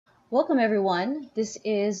Welcome everyone. This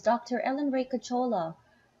is Dr. Ellen-Rae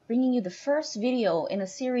bringing you the first video in a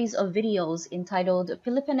series of videos entitled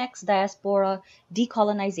Filipinx Diaspora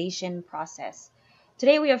Decolonization Process.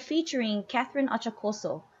 Today we are featuring Katherine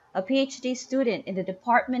Achacoso, a PhD student in the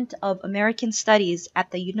Department of American Studies at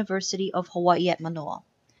the University of Hawaii at Manoa.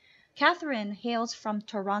 Katherine hails from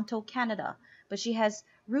Toronto, Canada, but she has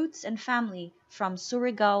roots and family from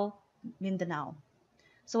Surigao, Mindanao.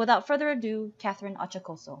 So without further ado, Katherine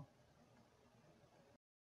Achacoso.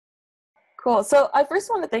 Cool. So I first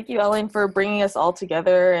want to thank you, Ellen, for bringing us all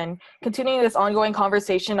together and continuing this ongoing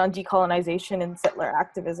conversation on decolonization and settler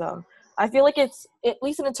activism. I feel like it's, at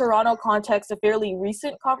least in the Toronto context, a fairly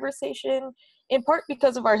recent conversation, in part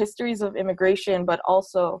because of our histories of immigration, but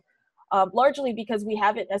also largely because we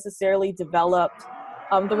haven't necessarily developed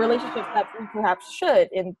the relationships that we perhaps should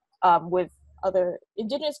with other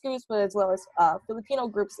Indigenous groups, but as well as Filipino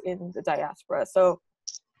groups in the diaspora. So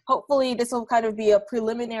hopefully this will kind of be a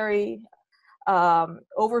preliminary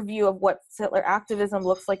overview of what settler activism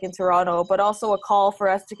looks like in Toronto, but also a call for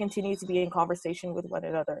us to continue to be in conversation with one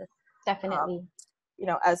another. Definitely.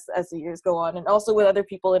 As the years go on, and also with other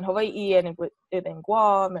people in Hawaii and in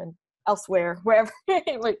Guam and elsewhere, wherever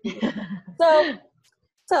it might be.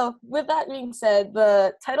 So with that being said,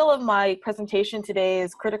 the title of my presentation today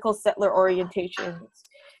is Critical Settler Orientations,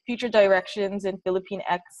 Future Directions in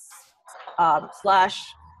Filipinx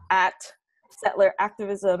 / settler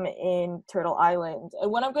activism in Turtle Island.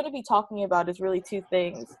 And what I'm going to be talking about is really two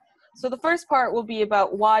things. So the first part will be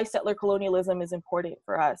about why settler colonialism is important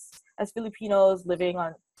for us as Filipinos living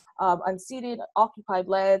on unceded, occupied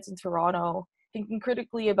lands in Toronto, thinking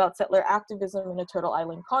critically about settler activism in a Turtle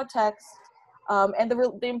Island context, and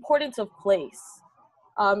the importance of place.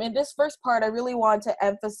 In this first part, I really want to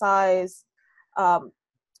emphasize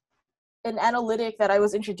an analytic that I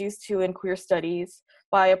was introduced to in queer studies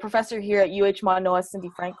by a professor here at UH Manoa,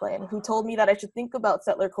 Cindy Franklin, who told me that I should think about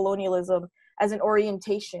settler colonialism as an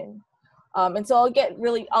orientation. And so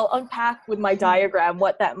I'll unpack with my diagram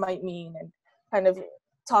what that might mean and kind of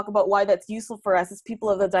talk about why that's useful for us as people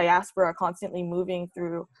of the diaspora are constantly moving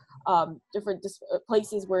through different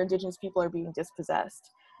places where Indigenous people are being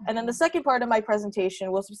dispossessed. And then the second part of my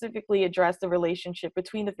presentation will specifically address the relationship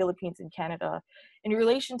between the Philippines and Canada in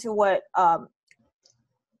relation to what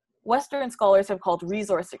Western scholars have called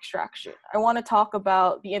resource extraction. I want to talk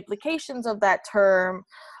about the implications of that term,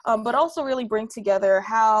 but also really bring together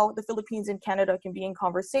how the Philippines and Canada can be in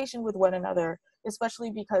conversation with one another,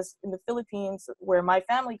 especially because in the Philippines, where my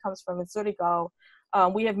family comes from in Surigao,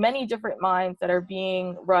 we have many different mines that are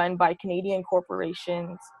being run by Canadian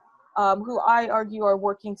corporations, who I argue are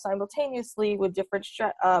working simultaneously with different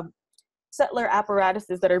settler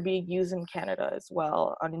apparatuses that are being used in Canada as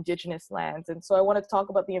well on Indigenous lands. And so I want to talk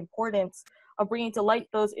about the importance of bringing to light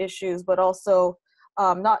those issues, but also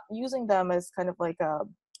not using them as kind of like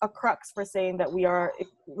a crux for saying that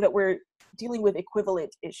we're dealing with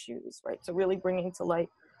equivalent issues, right? So really bringing to light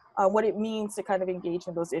what it means to kind of engage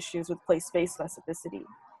in those issues with place-space specificity.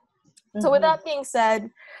 Mm-hmm. So with that being said,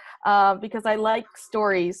 because I like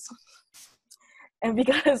stories and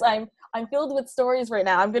because I'm filled with stories right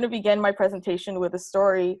now, I'm going to begin my presentation with a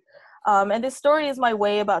story. And this story is my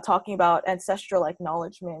way about talking about ancestral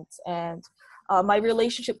acknowledgement and my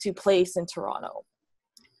relationship to place in Toronto.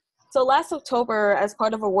 So last October, as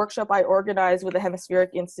part of a workshop I organized with the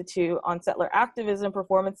Hemispheric Institute on Settler Activism,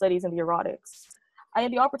 Performance Studies, and the Erotics, I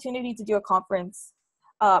had the opportunity to do a conference.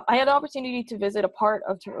 I had the opportunity to visit a part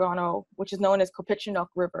of Toronto, which is known as Copichinook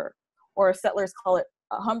River, or settlers call it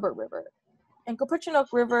Humber River. And Copichinook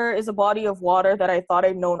River is a body of water that I thought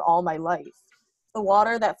I'd known all my life. The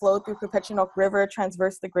water that flowed through Copichinook River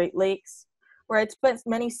traversed the Great Lakes, where I'd spent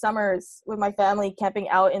many summers with my family camping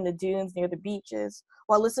out in the dunes near the beaches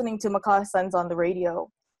while listening to Makahasans on the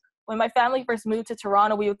radio. When my family first moved to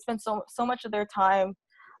Toronto, we would spend so much of their time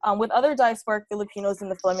with other diasporic Filipinos in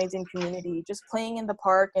the Flemington community, just playing in the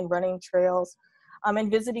park and running trails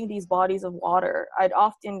and visiting these bodies of water. I'd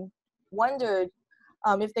often wondered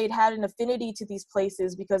if they'd had an affinity to these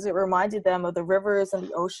places because it reminded them of the rivers and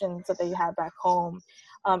the oceans that they had back home.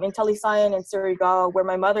 In Talisayan and Surigao, where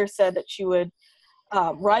my mother said that she would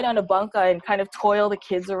ride on a bangka and kind of toil the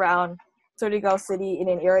kids around Surigao City in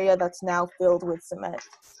an area that's now filled with cement.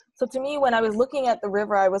 So to me, when I was looking at the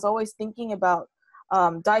river, I was always thinking about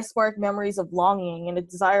diasporic memories of longing and a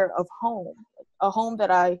desire of home, a home that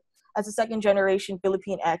I, as a second generation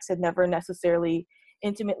Filipinx, had never necessarily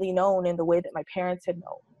intimately known in the way that my parents had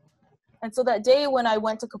known. And so that day when I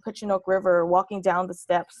went to Copichinook River, walking down the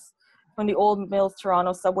steps from the Old Mills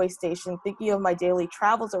Toronto subway station, thinking of my daily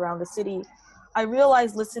travels around the city, I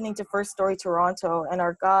realized listening to First Story Toronto and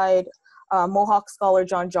our guide, Mohawk scholar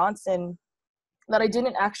John Johnson, that I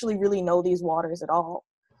didn't actually really know these waters at all.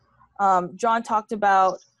 John talked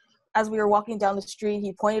about, as we were walking down the street,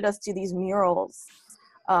 he pointed us to these murals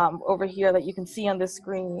over here that you can see on the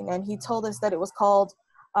screen. And he told us that it was called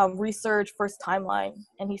Research First Timeline.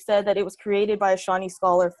 And he said that it was created by a Shawnee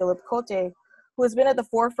scholar, Philip Cote, who has been at the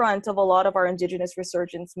forefront of a lot of our Indigenous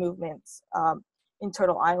resurgence movements in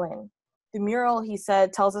Turtle Island. The mural, he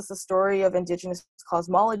said, tells us the story of Indigenous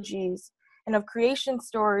cosmologies and of creation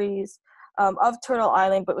stories of Turtle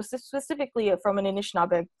Island, but specifically from an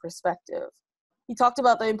Anishinaabe perspective. He talked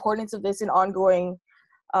about the importance of this in ongoing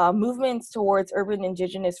movements towards urban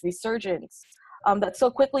Indigenous resurgence that's so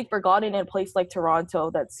quickly forgotten in a place like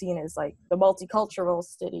Toronto that's seen as like the multicultural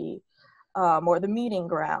city or the meeting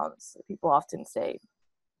grounds, people often say.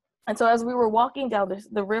 And so as we were walking down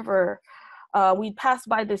the river, we passed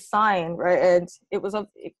by this sign, right? And it was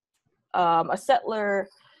a settler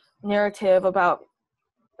narrative about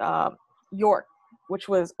York, which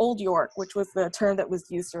was Old York, which was the term that was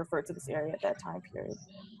used to refer to this area at that time period.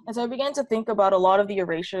 And so I began to think about a lot of the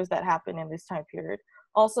erasures that happened in this time period.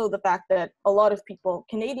 Also the fact that a lot of people,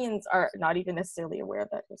 Canadians, are not even necessarily aware of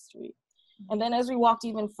that history. And then as we walked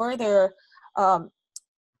even further,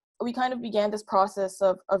 we kind of began this process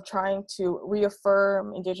of trying to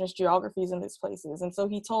reaffirm Indigenous geographies in these places. And so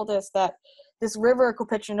he told us that this river,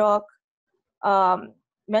 Kupechinook,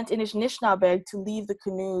 meant in Anishinaabe to leave the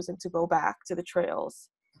canoes and to go back to the trails.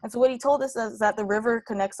 And so what he told us is that the river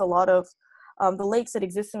connects a lot of the lakes that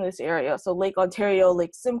exist in this area. So Lake Ontario,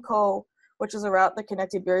 Lake Simcoe, which is a route that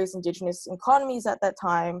connected various Indigenous economies at that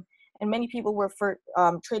time. And many people were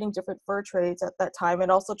trading different fur trades at that time,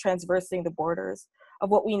 and also transversing the borders of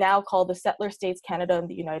what we now call the settler states, Canada and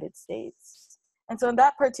the United States. And so on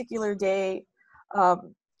that particular day,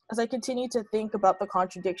 as I continue to think about the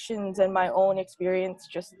contradictions and my own experience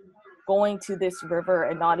just going to this river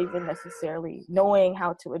and not even necessarily knowing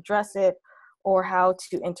how to address it or how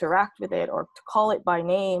to interact with it or to call it by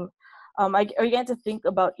name, I began to think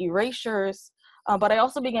about erasures, but I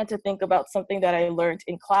also began to think about something that I learned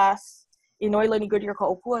in class, in Noilani Goodyear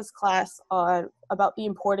Ka'opua's class, about the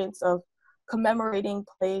importance of commemorating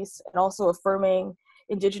place and also affirming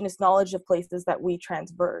Indigenous knowledge of places that we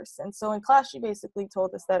transverse. And so in class, she basically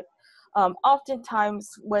told us that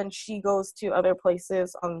oftentimes when she goes to other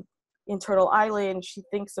places in Turtle Island, she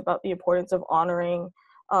thinks about the importance of honoring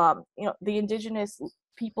the Indigenous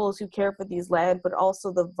peoples who care for these land, but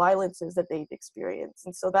also the violences that they've experienced.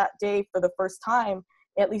 And so that day, for the first time,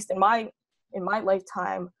 at least in my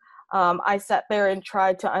lifetime, I sat there and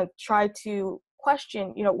tried to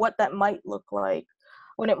question, what that might look like,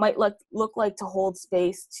 what it might look like to hold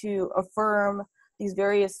space to affirm these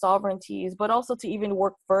various sovereignties, but also to even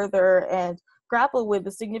work further and grapple with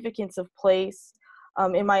the significance of place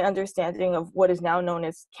in my understanding of what is now known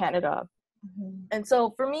as Canada. Mm-hmm. And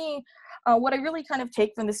so for me, what I really kind of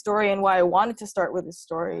take from this story and why I wanted to start with this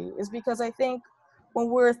story is because I think when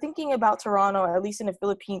we're thinking about Toronto, at least in a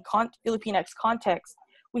Filipinx context,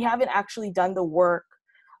 we haven't actually done the work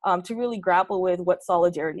to really grapple with what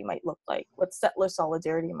solidarity might look like, what settler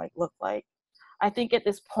solidarity might look like. I think at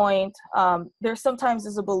this point, there sometimes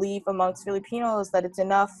is a belief amongst Filipinos that it's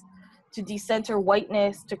enough to decenter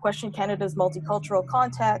whiteness, to question Canada's multicultural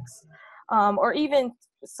context, or even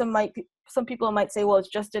some people might say, well, it's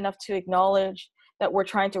just enough to acknowledge that we're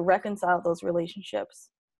trying to reconcile those relationships.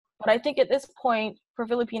 But I think at this point, for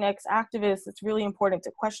Filipinx activists, it's really important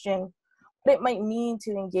to question what it might mean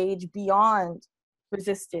to engage beyond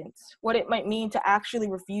resistance, what it might mean to actually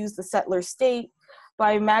refuse the settler state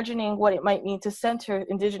by imagining what it might mean to center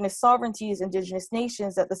Indigenous sovereignties, Indigenous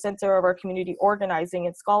nations at the center of our community organizing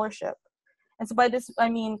and scholarship. And so by this, I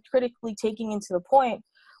mean critically taking into the point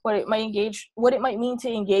what it might mean to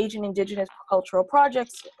engage in Indigenous cultural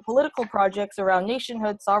projects, political projects around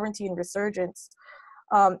nationhood, sovereignty, and resurgence,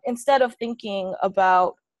 instead of thinking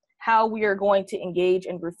about how we are going to engage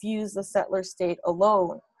and refuse the settler state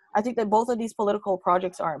alone. I think that both of these political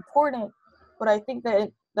projects are important, but I think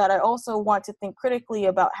that I also want to think critically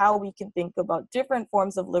about how we can think about different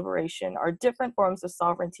forms of liberation or different forms of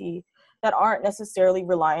sovereignty that aren't necessarily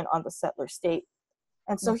reliant on the settler state.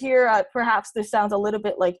 And so here, perhaps this sounds a little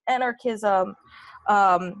bit like anarchism,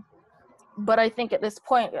 but I think at this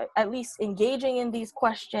point, at least engaging in these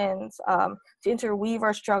questions, to interweave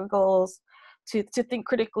our struggles, to think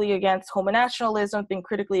critically against homonationalism, think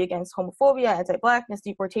critically against homophobia, anti-Blackness,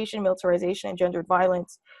 deportation, militarization, and gendered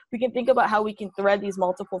violence. We can think about how we can thread these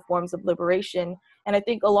multiple forms of liberation. And I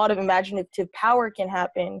think a lot of imaginative power can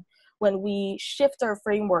happen when we shift our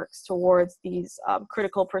frameworks towards these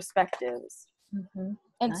critical perspectives. Mm-hmm.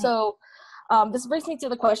 And Nice. so this brings me to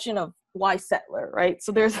the question of why settler, right?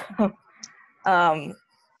 So there's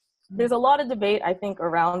a lot of debate, I think,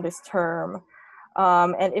 around this term,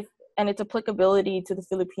 and its applicability to the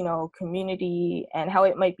Filipino community and how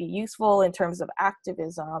it might be useful in terms of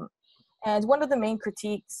activism. And one of the main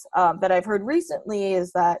critiques that I've heard recently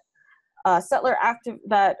is that settler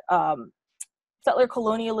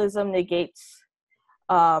colonialism negates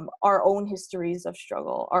our own histories of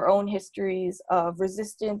struggle, our own histories of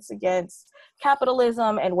resistance against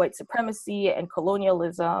capitalism and white supremacy and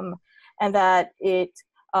colonialism, and that it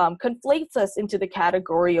conflates us into the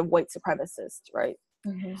category of white supremacist, right?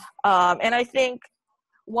 Mm-hmm. And I think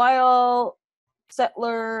while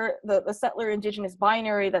the settler indigenous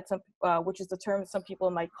binary, which is the term some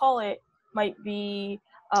people might call it, might be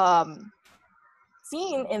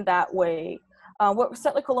seen in that way, what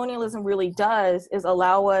settler colonialism really does is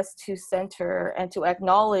allow us to center and to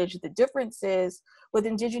acknowledge the differences with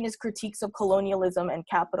indigenous critiques of colonialism and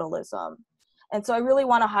capitalism. And so I really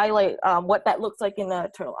want to highlight what that looks like in the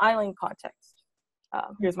Turtle Island context.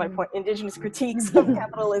 Here's my point. Indigenous critiques of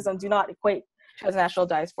capitalism do not equate transnational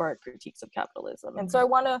diasporic critiques of capitalism. And so I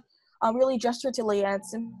want to really gesture to Leanne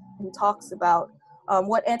Simpson, who talks about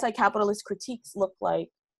what anti-capitalist critiques look like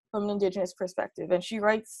from an indigenous perspective. And she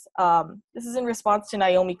writes, this is in response to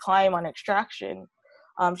Naomi Klein on extraction.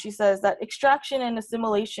 She says that extraction and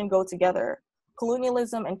assimilation go together.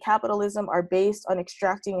 Colonialism and capitalism are based on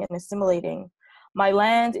extracting and assimilating. My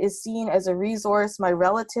land is seen as a resource. My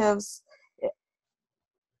relatives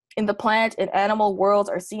in the plant and animal worlds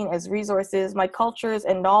are seen as resources. My cultures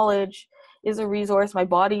and knowledge is a resource. My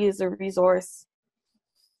body is a resource.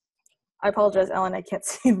 I apologize, Ellen, I can't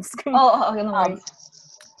see the screen. Oh, okay, no worries.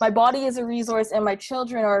 My body is a resource and my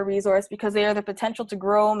children are a resource because they are the potential to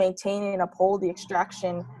grow, maintain, and uphold the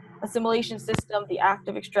extraction assimilation system. The act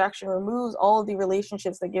of extraction removes all of the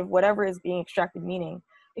relationships that give whatever is being extracted meaning.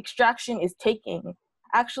 Extraction is taking.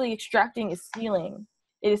 Actually, extracting is stealing.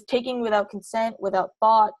 It is taking without consent, without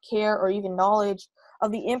thought, care, or even knowledge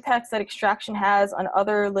of the impacts that extraction has on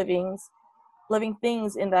other living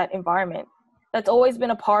things in that environment. That's always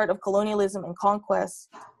been a part of colonialism and conquest.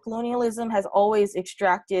 Colonialism has always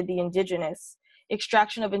extracted the indigenous,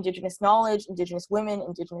 extraction of indigenous knowledge, indigenous women,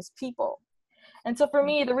 indigenous people. And so for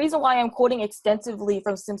me, the reason why I'm quoting extensively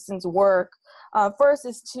from Simpson's work, first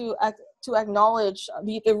is to acknowledge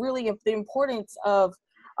the importance of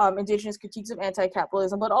indigenous critiques of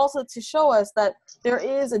anti-capitalism, but also to show us that there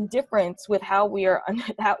is a difference with how we are,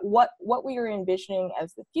 what we are envisioning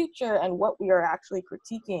as the future and what we are actually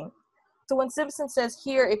critiquing. So when Simpson says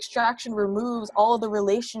here, extraction removes all of the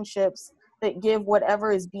relationships that give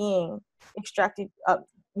whatever is being extracted,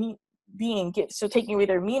 so taking away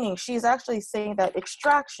their meaning, she's actually saying that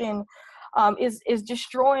extraction is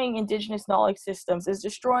destroying indigenous knowledge systems, is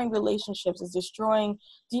destroying relationships, is destroying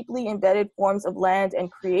deeply embedded forms of land and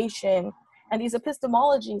creation. And these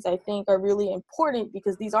epistemologies, I think, are really important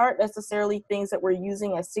because these aren't necessarily things that we're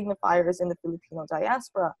using as signifiers in the Filipino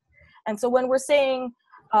diaspora. And so when we're saying,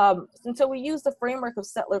 and so we use the framework of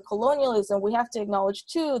settler colonialism, we have to acknowledge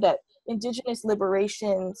too that indigenous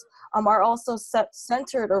liberations are also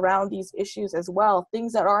centered around these issues as well,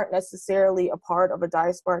 things that aren't necessarily a part of a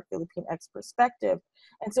diasporic Filipinx perspective.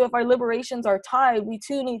 And so if our liberations are tied, we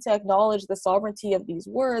too need to acknowledge the sovereignty of these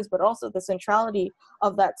words, but also the centrality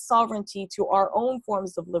of that sovereignty to our own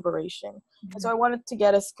forms of liberation. Mm-hmm. And so I wanted to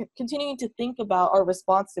get us continuing to think about our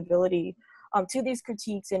responsibility to these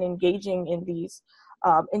critiques and engaging in these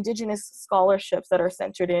indigenous scholarships that are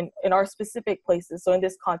centered in our specific places. So in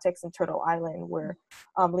this context, in Turtle Island, where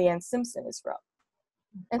Leanne Simpson is from.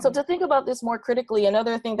 And so to think about this more critically,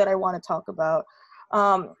 another thing that I want to talk about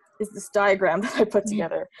is this diagram that I put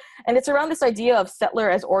together. And it's around this idea of settler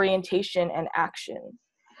as orientation and action.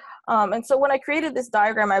 And so when I created this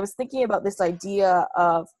diagram, I was thinking about this idea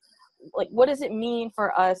of, like, what does it mean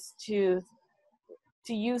for us to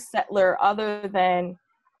use settler other than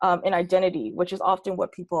an identity, which is often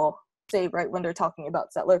what people say, right, when they're talking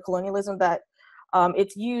about settler colonialism, that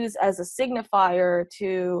it's used as a signifier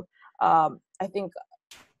to, I think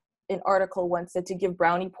an article once said, to give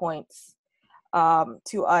brownie points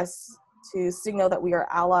to us to signal that we are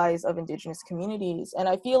allies of indigenous communities. And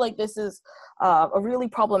I feel like this is a really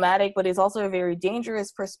problematic, but is also a very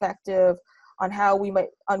dangerous perspective on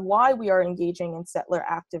why we are engaging in settler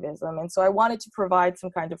activism. And so I wanted to provide some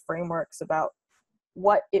kind of frameworks about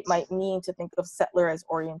what it might mean to think of settler as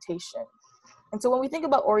orientation. And so when we think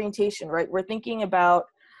about orientation, right, we're thinking about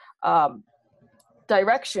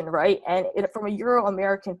direction, right? And from a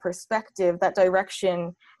Euro-American perspective, that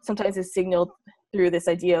direction sometimes is signaled through this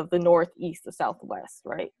idea of the northeast, the southwest,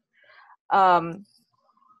 right? But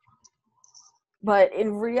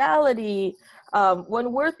in reality,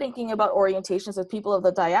 when we're thinking about orientations of people of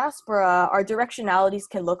the diaspora, our directionalities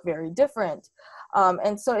can look very different.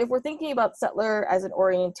 And so if we're thinking about settler as an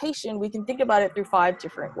orientation, we can think about it through 5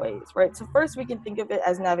 different ways, right? So first, we can think of it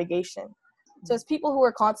as navigation. So as people who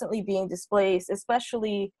are constantly being displaced,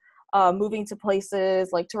 especially moving to places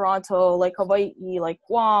like Toronto, like Hawaii, like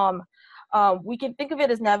Guam, we can think of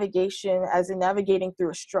it as navigation, as in navigating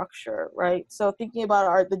through a structure, right? So thinking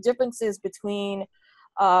about the differences between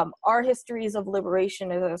our histories of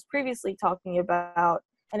liberation, as I was previously talking about,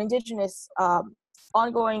 and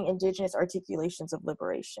ongoing indigenous articulations of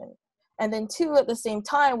liberation. And then 2, at the same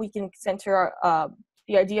time, we can center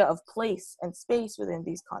the idea of place and space within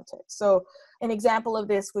these contexts. So an example of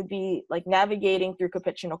this would be like navigating through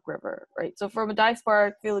Kapitchinook River, right? So from a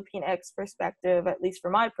diasporic Filipinx perspective, at least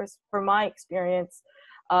for my experience,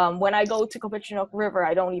 when I go to Kapitchinook River,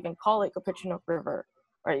 I don't even call it Kapitchinook River,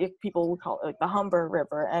 right? People would call it like the Humber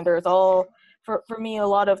River. And there's for me, a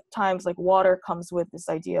lot of times like water comes with this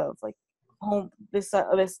idea of like this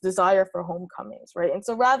desire for homecomings, right? And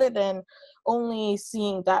so rather than only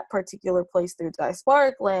seeing that particular place through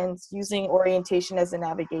diasporic lens, using orientation as a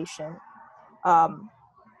navigation,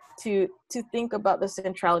 to think about the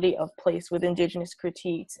centrality of place with indigenous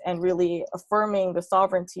critiques and really affirming the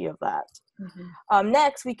sovereignty of that. Mm-hmm.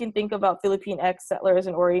 Next, we can think about Filipinx settler as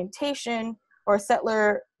an orientation, or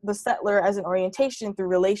the settler as an orientation through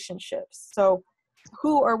relationships. So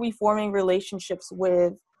who are we forming relationships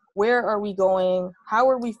with? Where are we going? How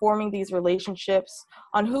are we forming these relationships?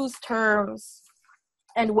 On whose terms?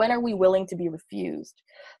 And when are we willing to be refused?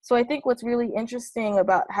 So I think what's really interesting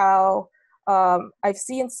about how I've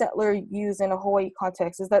seen settler used in a Hawaii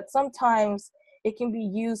context is that sometimes it can be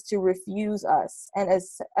used to refuse us. And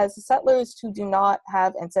as settlers who do not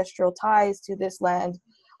have ancestral ties to this land,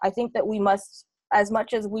 I think that we must, as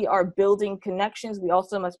much as we are building connections, we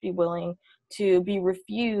also must be willing to be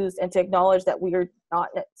refused and to acknowledge that we are not,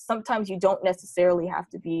 sometimes you don't necessarily have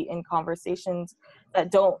to be in conversations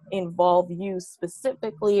that don't involve you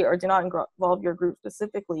specifically or do not involve your group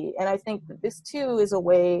specifically. And I think that this too is a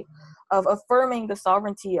way of affirming the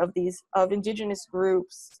sovereignty of indigenous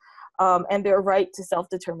groups and their right to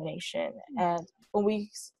self-determination. And when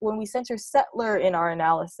we center settler in our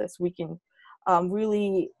analysis, we can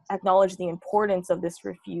really acknowledge the importance of this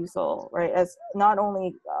refusal, right? As not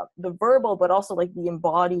only the verbal, but also like the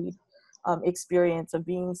embodied experience of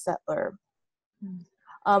being settler.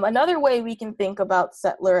 Another way we can think about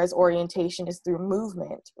settler as orientation is through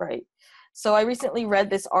movement, right? So I recently read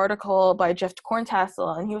this article by Jeff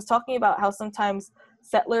Corntassel, and he was talking about how sometimes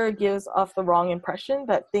settler gives off the wrong impression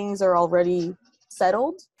that things are already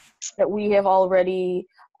settled, that we have already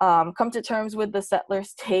come to terms with the settler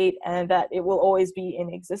state and that it will always be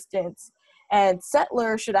in existence. And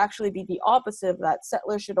settler should actually be the opposite of that.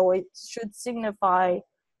 Settler should signify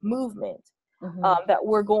movement. Mm-hmm.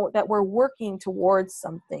 That we're working towards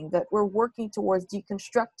something, that we're working towards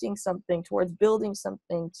deconstructing something, towards building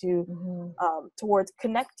something, towards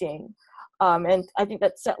connecting. And I think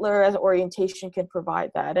that settler as orientation can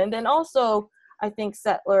provide that. And then also, I think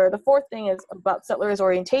the fourth thing is about settler as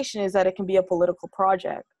orientation is that it can be a political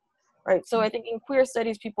project, right? So I think in queer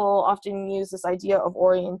studies, people often use this idea of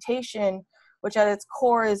orientation, which at its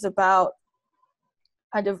core is about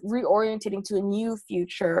kind of reorientating to a new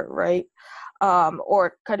future, right?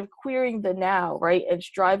 Or kind of queering the now, right? And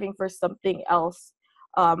striving for something else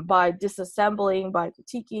by disassembling, by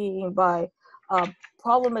critiquing, by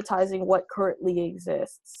problematizing what currently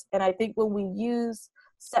exists. And I think when we use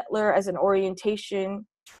settler as an orientation,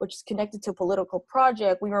 which is connected to a political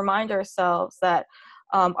project, we remind ourselves that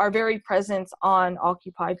our very presence on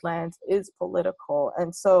occupied lands is political.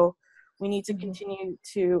 And so we need to continue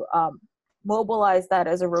to mobilize that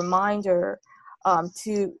as a reminder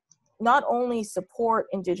to not only support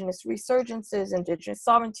indigenous resurgences, indigenous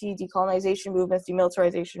sovereignty, decolonization movements,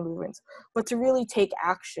 demilitarization movements, but to really take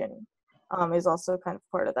action is also kind of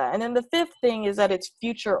part of that. And then the fifth thing is that it's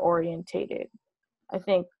future orientated. I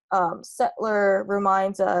think settler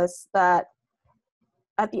reminds us that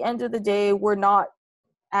at the end of the day, we're not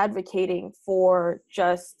advocating for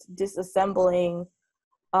just disassembling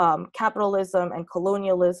capitalism and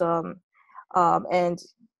colonialism and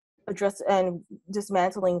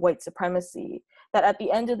dismantling white supremacy. That at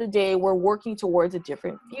the end of the day, we're working towards a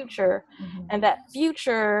different future. And that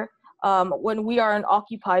future, when we are in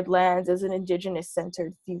occupied lands, is an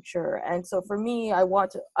indigenous-centered future. And so for me, I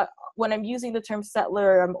want to, when I'm using the term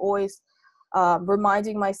settler, I'm always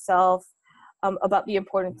reminding myself about the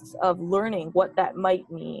importance of learning what that might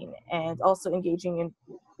mean, and also engaging in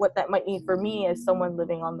what that might mean for me as someone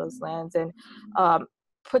living on those lands, and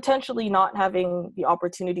potentially not having the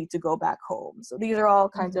opportunity to go back home. So these are all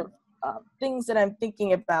kinds of things that I'm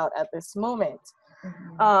thinking about at this moment.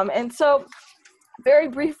 And so very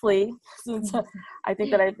briefly, since I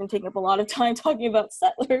think that I've been taking up a lot of time talking about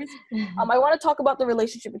settlers, I want to talk about the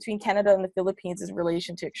relationship between Canada and the Philippines in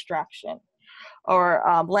relation to extraction or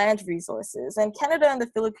land resources. And Canada and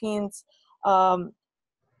the Philippines, while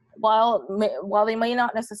they may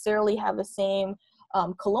not necessarily have the same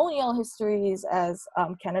colonial histories as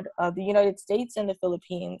Canada, the United States and the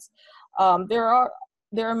Philippines, there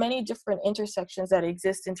are many different intersections that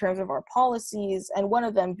exist in terms of our policies, and one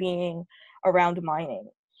of them being around mining.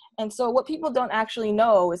 And so what people don't actually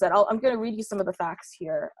know is that I'm going to read you some of the facts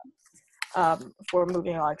here before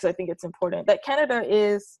moving on, because I think it's important, that Canada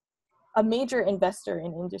is a major investor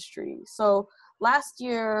in industry. So last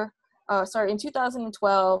year, in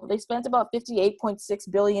 2012, they spent about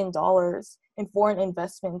 $58.6 billion in foreign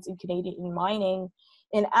investments in Canadian mining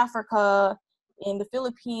in Africa, in the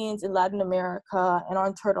Philippines, in Latin America, and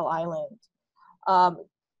on Turtle Island.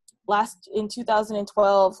 In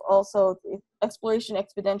 2012, also, exploration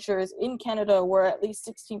expenditures in Canada were at least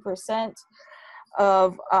 16%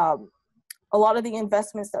 of a lot of the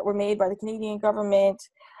investments that were made by the Canadian government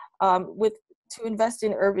to invest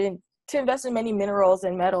in many minerals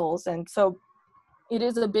and metals. And so it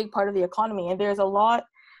is a big part of the economy. And there's a lot,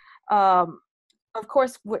 of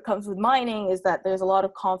course, what comes with mining is that there's a lot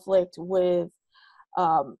of conflict with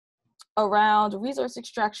around resource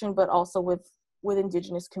extraction, but also with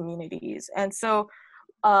Indigenous communities. And so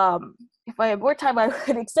if I have more time, I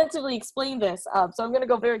would extensively explain this. So I'm going to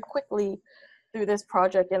go very quickly through this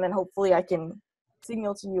project, and then hopefully I can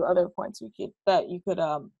signal to you other points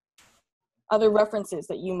other references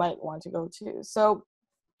that you might want to go to. So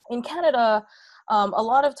in Canada, a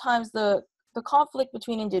lot of times the conflict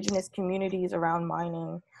between Indigenous communities around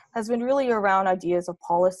mining has been really around ideas of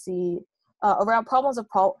policy, around problems of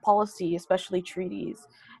policy, especially treaties.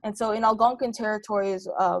 And so in Algonquin territories,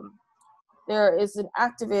 there is an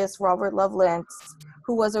activist, Robert Lovelace,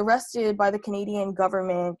 who was arrested by the Canadian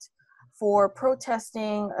government for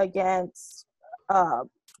protesting against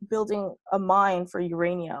building a mine for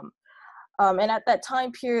uranium. And at that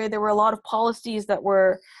time period, there were a lot of policies that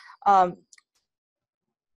were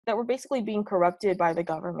basically being corrupted by the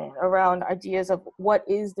government around ideas of what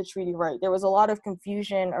is the treaty right. There was a lot of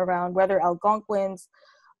confusion around whether Algonquins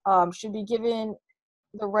should be given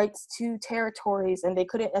the rights to territories, and they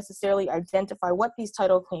couldn't necessarily identify what these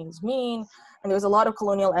title claims mean. And there was a lot of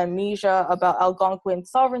colonial amnesia about Algonquin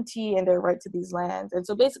sovereignty and their right to these lands. And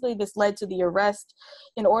so basically this led to the arrest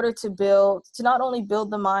in order to not only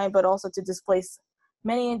build the mine, but also to displace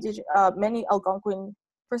many Algonquin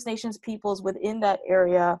First Nations peoples within that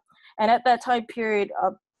area. And at that time period,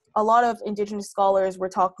 a lot of Indigenous scholars were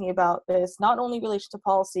talking about this, not only in relation to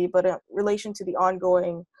policy, but in relation to the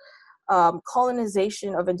ongoing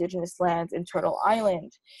colonization of Indigenous lands in Turtle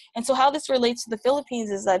Island. And so how this relates to the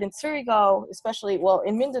Philippines is that in Surigao,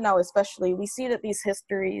 in Mindanao especially, we see that these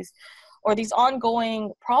histories or these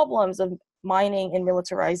ongoing problems of mining and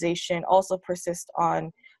militarization also persist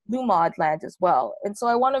on Lumad land as well. And so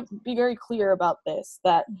I want to be very clear about this,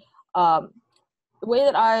 that the way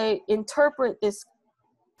that I interpret this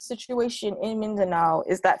situation in Mindanao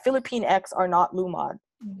is that Filipinx are not Lumad,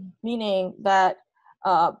 meaning that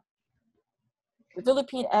the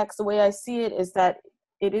Filipinx, the way I see it, is that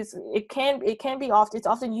it's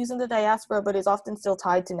often used in the diaspora, but is often still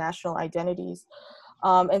tied to national identities.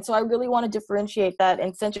 And so I really want to differentiate that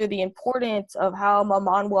and center the importance of how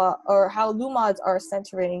Mamanwa or how Lumads are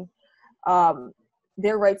centering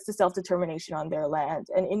their rights to self-determination on their land.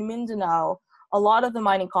 And in Mindanao, a lot of the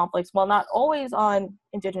mining conflicts, while not always on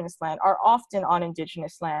Indigenous land, are often on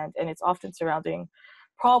Indigenous land, and it's often surrounding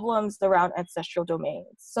problems around ancestral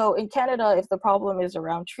domains. So in Canada, if the problem is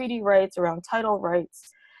around treaty rights, around title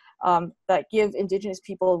rights that give Indigenous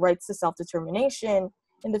people rights to self-determination,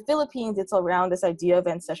 in the Philippines, it's around this idea of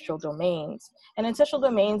ancestral domains. And ancestral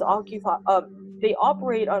domains they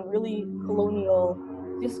operate on really colonial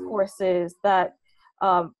discourses that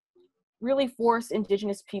really force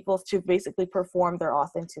Indigenous peoples to basically perform their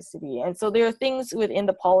authenticity. And so there are things within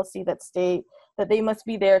the policy that state that they must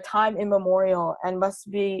be there time immemorial and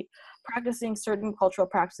must be practicing certain cultural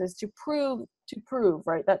practices to prove,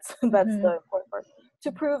 right? That's the important part.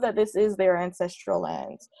 To prove that this is their ancestral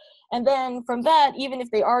lands. And then from that, even if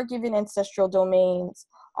they are given ancestral domains,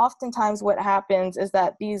 oftentimes what happens is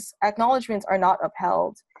that these acknowledgements are not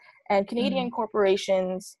upheld. And Canadian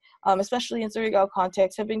corporations, especially in Surigao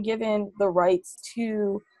context, have been given the rights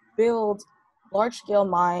to build large-scale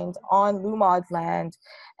mines on Lumad land,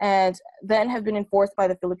 and then have been enforced by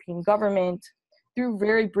the Philippine government through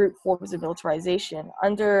very brute forms of militarization.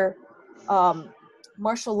 Under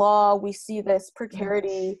martial law, we see this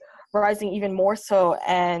precarity rising even more so,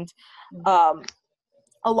 and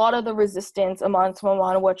a lot of the resistance amongst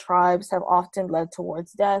Mamanawa tribes have often led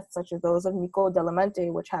towards death, such as those of Nico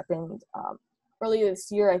Delamente, which happened earlier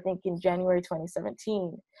this year, I think in January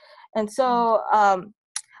 2017. And so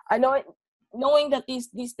I know, knowing that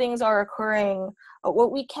these things are occurring,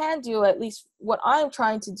 what we can do, at least what I'm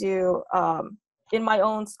trying to do in my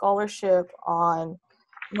own scholarship on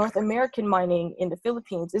North American mining in the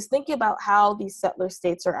Philippines, is thinking about how these settler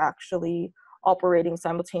states are actually operating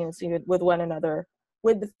simultaneously with one another,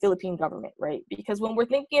 with the Philippine government, right? Because when we're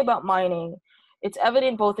thinking about mining, it's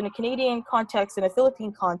evident both in a Canadian context and a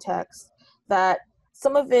Philippine context that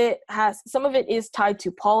some of it is tied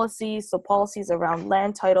to policies, so policies around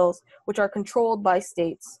land titles, which are controlled by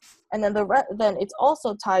states, and then then it's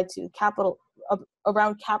also tied to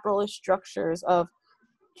around capitalist structures of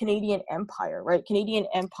Canadian empire, right? Canadian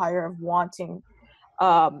empire of wanting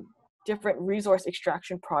different resource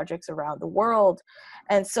extraction projects around the world.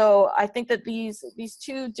 And so I think that these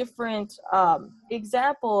two different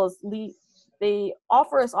examples, they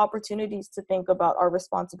offer us opportunities to think about our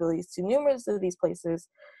responsibilities to numerous of these places.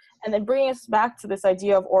 And then bringing us back to this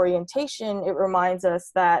idea of orientation, it reminds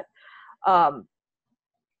us that the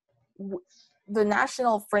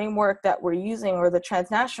national framework that we're using, or the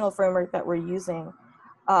transnational framework that we're using,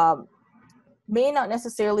 may not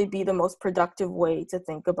necessarily be the most productive way to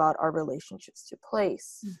think about our relationships to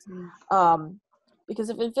place. Because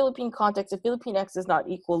if in Philippine context, if Filipinx is not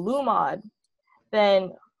equal Lumad,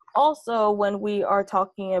 then also when we are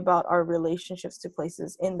talking about our relationships to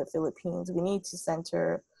places in the Philippines, we need to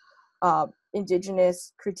center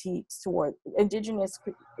indigenous critiques toward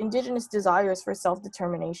indigenous desires for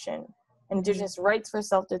self-determination, indigenous rights for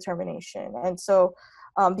self-determination. And so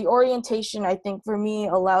the orientation, I think, for me,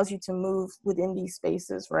 allows you to move within these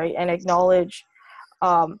spaces, right, and acknowledge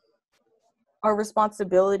our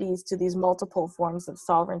responsibilities to these multiple forms of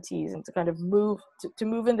sovereignties, and to kind of move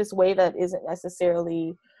in this way that isn't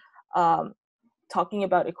necessarily talking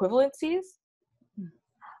about equivalencies.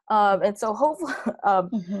 And so hopefully,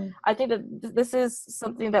 I think that this is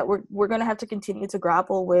something that we're going to have to continue to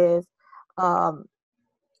grapple with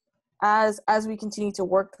as we continue to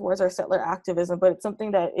work towards our settler activism, but it's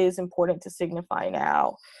something that is important to signify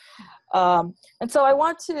now. And so I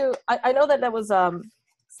want to, I know that was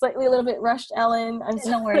slightly a little bit rushed, Ellen. I'm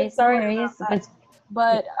No worries, sorry no worries.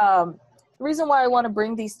 but the reason why I want to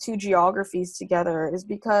bring these two geographies together is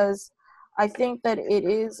because I think that it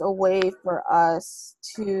is a way for us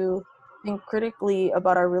to think critically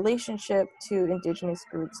about our relationship to indigenous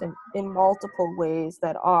groups in multiple ways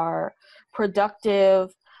that are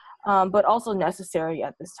productive, but also necessary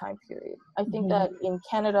at this time period. I think that in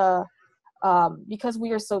Canada, because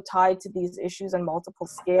we are so tied to these issues on multiple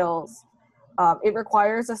scales, it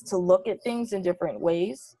requires us to look at things in different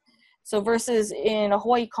ways. So versus in a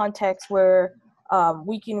Hawaii context where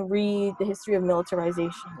we can read the history of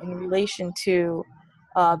militarization in relation to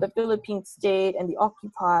the Philippine state and the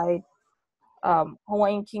occupied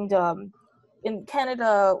Hawaiian kingdom, in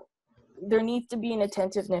Canada, there needs to be an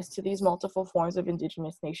attentiveness to these multiple forms of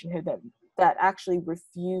indigenous nationhood that actually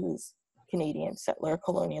refuse Canadian settler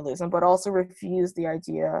colonialism, but also refuse the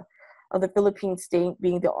idea of the Philippine state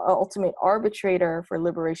being the ultimate arbitrator for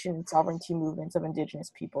liberation and sovereignty movements of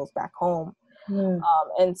indigenous peoples back home.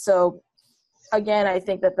 And so, again, I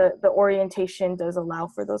think that the orientation does allow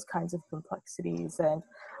for those kinds of complexities, and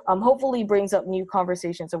hopefully brings up new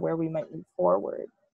conversations of where we might move forward.